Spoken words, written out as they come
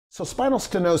So spinal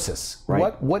stenosis,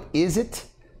 Right. what is it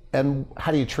and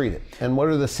how do you treat it? And what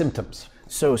are the symptoms?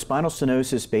 So spinal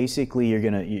stenosis, basically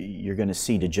you're gonna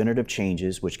see degenerative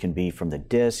changes, which can be from the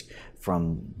disc,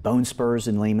 from bone spurs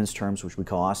in layman's terms, which we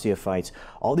call osteophytes,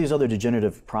 all these other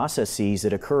degenerative processes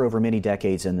that occur over many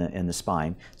decades in the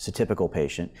spine. It's a typical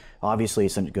patient. Obviously,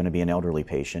 it's going to be an elderly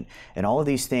patient. And all of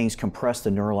these things compress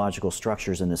the neurological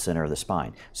structures in the center of the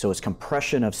spine. So it's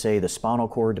compression of, say, the spinal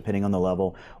cord, depending on the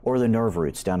level, or the nerve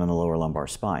roots down in the lower lumbar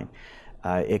spine.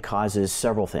 It causes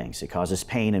several things. It causes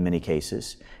pain in many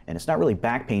cases, and it's not really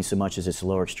back pain so much as it's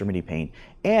lower extremity pain,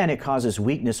 and it causes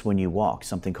weakness when you walk,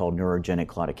 something called neurogenic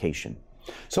claudication.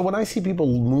 So when I see people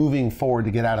moving forward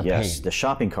to get out of Yes, pain. the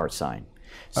shopping cart sign.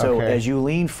 So Okay. as you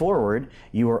lean forward,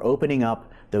 you are opening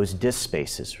up those disc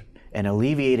spaces and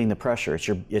alleviating the pressure.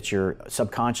 It's your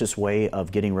subconscious way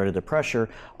of getting rid of the pressure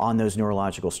on those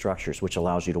neurological structures, which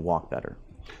allows you to walk better.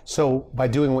 So by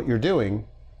doing what you're doing,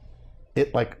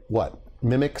 it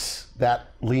mimics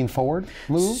that lean forward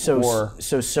move?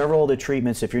 So several of the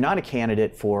treatments, if you're not a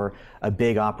candidate for a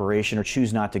big operation or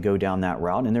choose not to go down that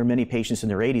route, and there are many patients in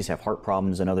their 80s have heart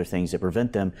problems and other things that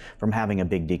prevent them from having a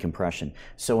big decompression.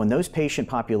 So in those patient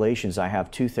populations, I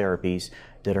have two therapies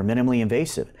that are minimally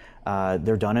invasive.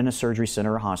 They're done in a surgery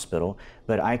center or hospital,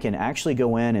 but I can actually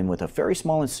go in and with a very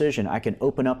small incision, I can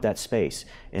open up that space.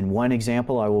 In one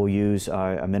example, I will use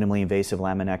a minimally invasive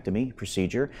laminectomy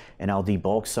procedure, and I'll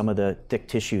debulk some of the thick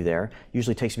tissue there.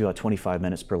 Usually takes me about 25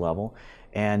 minutes per level.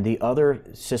 And the other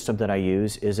system that I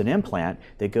use is an implant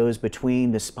that goes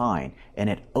between the spine, and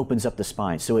it opens up the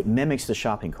spine. So it mimics the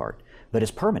shopping cart, but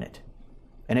it's permanent.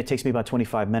 And it takes me about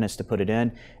 25 minutes to put it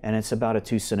in, and it's about a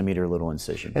 2-centimeter little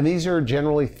incision. And these are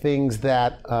generally things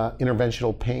that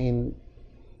interventional pain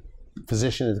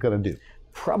physician is going to do?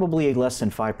 Probably less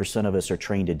than 5% of us are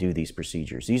trained to do these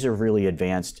procedures. These are really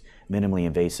advanced, minimally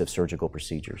invasive surgical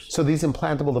procedures. So these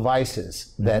implantable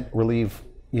devices that relieve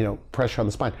pressure on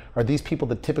the spine, are these people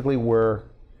that typically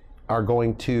are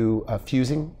going to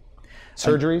fusing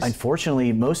surgeries?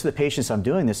 Unfortunately, most of the patients I'm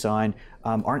doing this on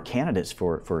aren't candidates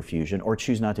for a fusion or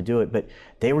choose not to do it, but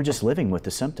they were just living with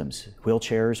the symptoms.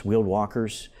 Wheelchairs, wheeled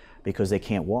walkers, because they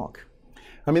can't walk.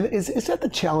 I mean, is that the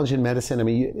challenge in medicine? I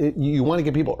mean, you want to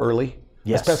get people early,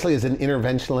 yes, especially as an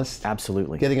interventionalist?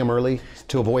 Absolutely. Getting them early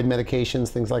to avoid medications,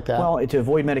 things like that? Well, to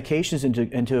avoid medications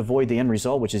and to avoid the end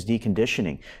result, which is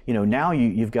deconditioning. Now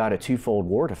you've got a twofold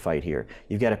war to fight here.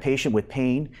 You've got a patient with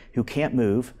pain who can't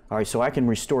move. All right, so I can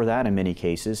restore that in many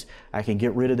cases. I can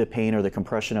get rid of the pain or the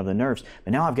compression of the nerves.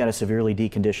 But now I've got a severely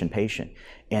deconditioned patient.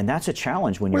 And that's a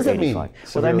challenge when you're 85.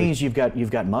 Well, that means you've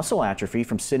got muscle atrophy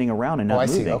from sitting around and not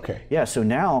moving. I see, okay. Yeah, so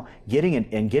now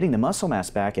getting the muscle mass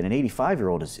back in an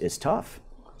 85-year-old is tough.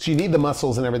 So you need the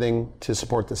muscles and everything to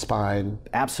support the spine.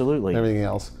 Absolutely. And everything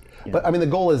else. Yeah. But I mean, the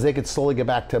goal is they could slowly get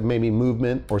back to maybe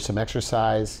movement or some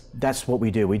exercise. That's what we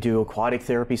do. We do aquatic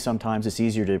therapy sometimes. It's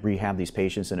easier to rehab these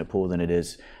patients in a pool than it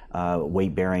is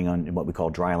weight bearing on what we call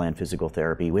dry land physical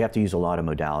therapy. We have to use a lot of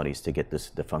modalities to get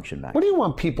the function back. What do you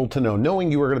want people to know,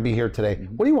 knowing you were going to be here today,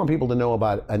 what do you want people to know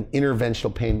about an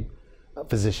interventional pain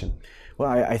physician? Well,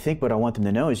 I think what I want them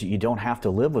to know is you don't have to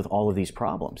live with all of these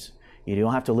problems. You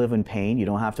don't have to live in pain. You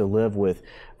don't have to live with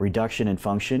reduction in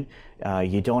function.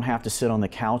 You don't have to sit on the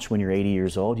couch when you're 80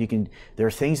 years old. There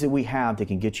are things that we have that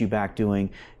can get you back doing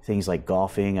things like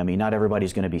golfing. I mean, not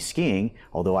everybody's going to be skiing,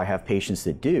 although I have patients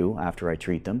that do after I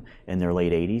treat them in their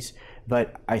late 80s.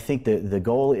 But I think the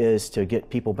goal is to get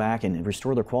people back and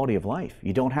restore their quality of life.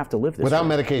 You don't have to live this without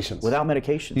way. medications. Without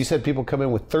medications. You said people come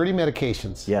in with 30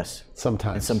 medications. Yes.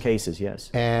 Sometimes. In some cases,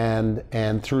 yes.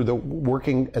 And through the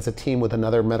working as a team with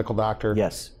another medical doctor.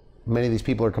 Yes. Many of these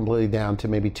people are completely down to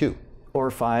maybe 2. Or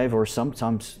 5, or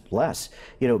sometimes less.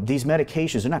 These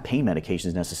medications, they're not pain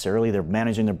medications necessarily. They're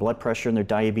managing their blood pressure and their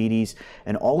diabetes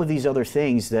and all of these other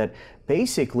things that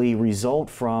basically result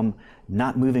from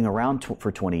not moving around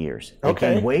for 20 years. They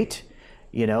gained weight,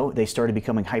 they started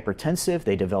becoming hypertensive,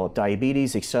 they developed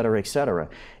diabetes, et cetera, et cetera.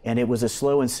 And it was a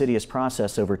slow, insidious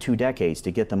process over 2 decades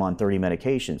to get them on 30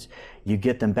 medications. You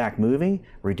get them back moving,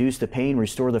 reduce the pain,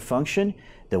 restore the function,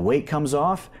 the weight comes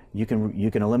off, you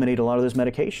can eliminate a lot of those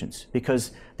medications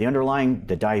because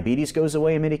the diabetes goes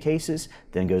away in many cases,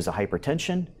 then goes the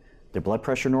hypertension, their blood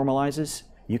pressure normalizes.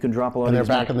 You can drop a lot of these. And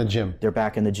they're back in the gym. They're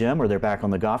back in the gym, or they're back on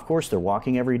the golf course. They're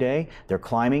walking every day. They're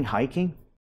climbing, hiking.